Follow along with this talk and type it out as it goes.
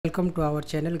Welcome to our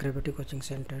channel Gravity Coaching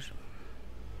Center.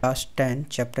 Class 10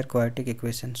 chapter quadratic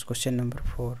equations, question number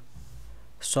 4,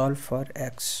 solve for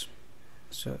x.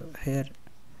 So here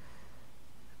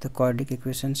the quadratic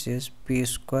equations is p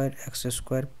square x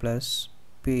square plus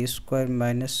p square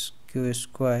minus q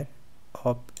square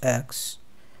of x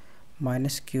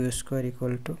minus q square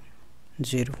equal to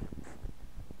 0.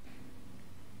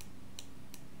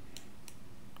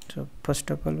 So first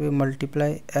of all we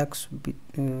multiply x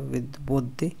with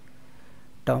both the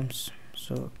terms.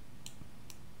 So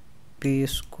p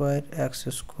square x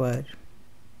square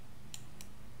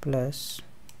plus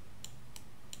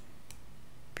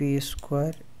p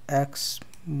square x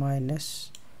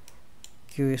minus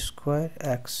q square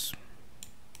x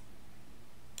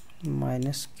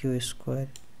minus q square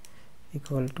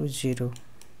equal to 0,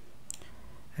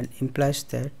 and implies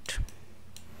that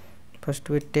first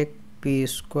we take p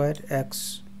square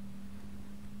x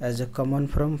as a common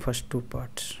from first two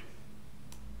parts.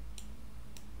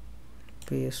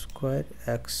 P square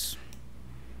x,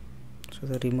 so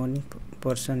the remaining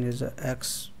portion is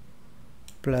x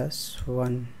plus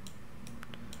 1,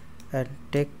 and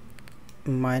take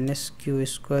minus q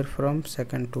square from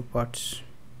second two parts.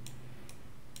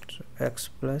 So x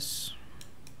plus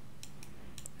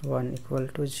 1 equal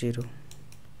to 0,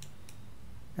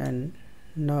 and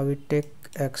now we take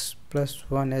x plus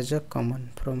 1 as a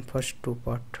common from two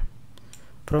parts.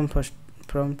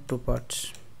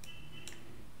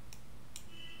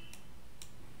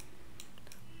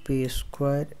 P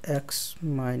square x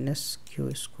minus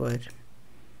q square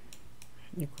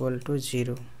equal to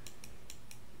 0,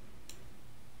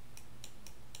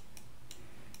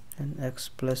 and x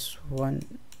plus 1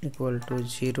 equal to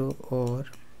 0, or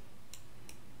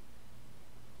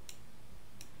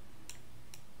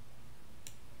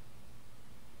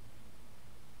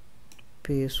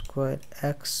p square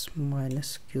x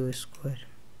minus q square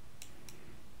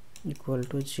equal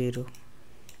to 0.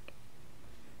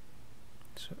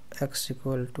 So x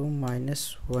equal to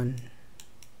minus 1,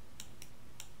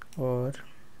 or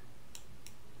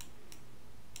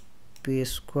p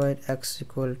square x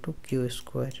equal to q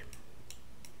square.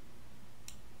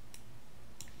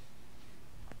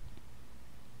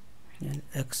 And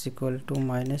x equal to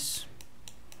minus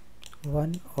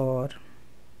 1, or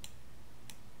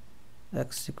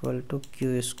x equal to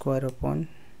q square upon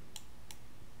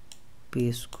p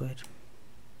square.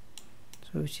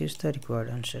 So which is the required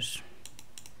answers.